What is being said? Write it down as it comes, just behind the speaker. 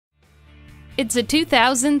It's a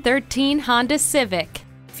 2013 Honda Civic.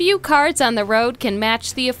 Few cars on the road can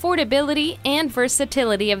match the affordability and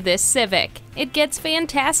versatility of this Civic. It gets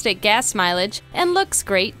fantastic gas mileage and looks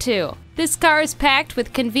great too. This car is packed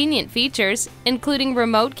with convenient features, including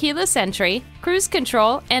remote keyless entry, cruise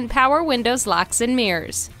control, and power windows, locks, and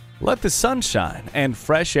mirrors. Let the sun shine and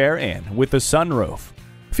fresh air in with the sunroof.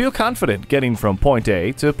 Feel confident getting from point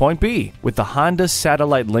A to point B with the Honda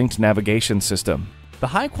satellite-linked navigation system. The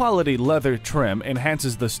high-quality leather trim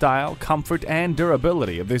enhances the style, comfort, and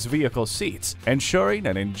durability of this vehicle's seats, ensuring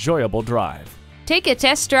an enjoyable drive. Take a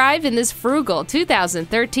test drive in this frugal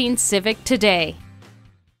 2013 Civic today.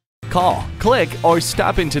 Call, click, or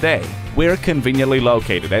stop in today. We're conveniently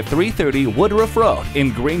located at 330 Woodruff Road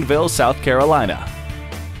in Greenville, South Carolina.